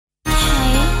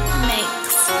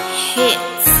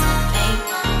Kmakeshitz, baby.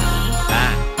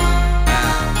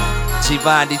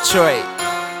 G-Von, Detroit.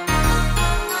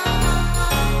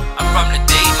 I'm from the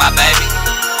D, my baby.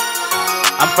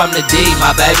 I'm from the D,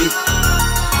 my baby.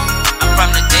 I'm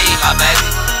from the D, my baby.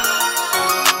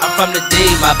 I'm from the D,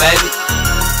 my baby.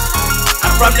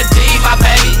 I'm from the D, my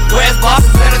baby. Where's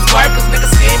bosses and his workers?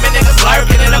 Niggas scheming, niggas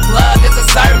lurking, and the plug is a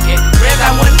circuit. Friends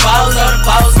I wouldn't foes, on the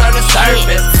foes on the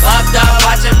surface. Buffed up,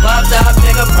 watching buffed up,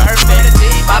 nigga perfect. The D,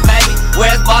 my baby.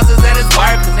 Where's bosses and his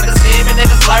workers? Niggas scheming,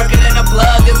 niggas lurking, and the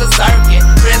plug is a circuit.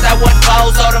 Friends I wouldn't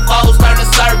foes, on the foes turn to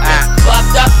surface.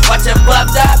 Buffed up, watching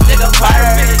buffed up, nigga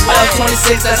perfect. I was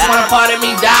 26, that's when a part of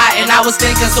me died, and I was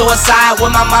thinking suicide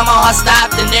when my mama heart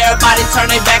stopped, and everybody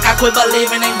turned their back. I quit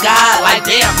believing in God. Like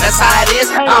damn, that's how it is.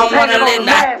 I don't wanna live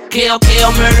now. Kill,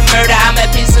 murder, murder. I'm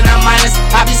at peace and I'm minus.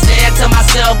 I be staying to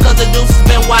myself cause the deuce has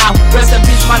been wild. Rest in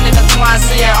peace, my nigga Twan,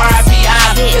 see it,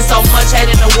 R.I.P.I. It's so much hate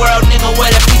in the world, nigga,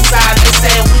 where the peace sign. They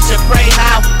saying we should pray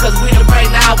now, cause we done pray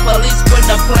now. Police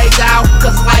putting the play down,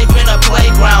 cause life in a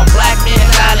playground. Black men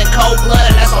died in cold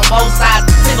blood, that's on both sides.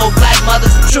 Single black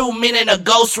mothers, true meaning a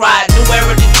ghost ride. New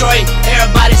era Detroit,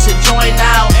 everybody should join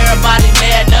now. Everybody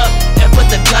man up and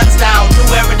put the guns down. New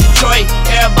era Detroit,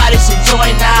 everybody should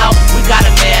join now. We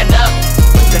gotta man up,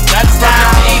 put the guns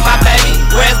down. Me, my baby,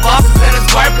 where's bosses and his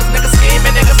workers? Niggas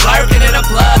scheming, niggas lurking, and the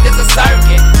plug is a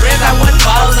circuit. Friends I wouldn't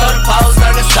foes, on the foes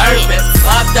turn to surface.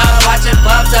 Buffed up, watching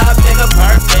buffed up, nigga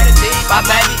perfect. D, my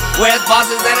baby, where's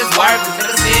bosses and his workers?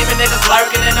 Niggas scheming, niggas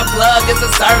lurking, and the plug is a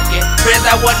circuit. Friends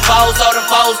I wouldn't foes, on the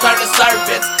foes turn to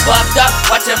surface. Buffed up,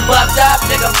 watching buffed up,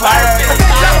 nigga perfect.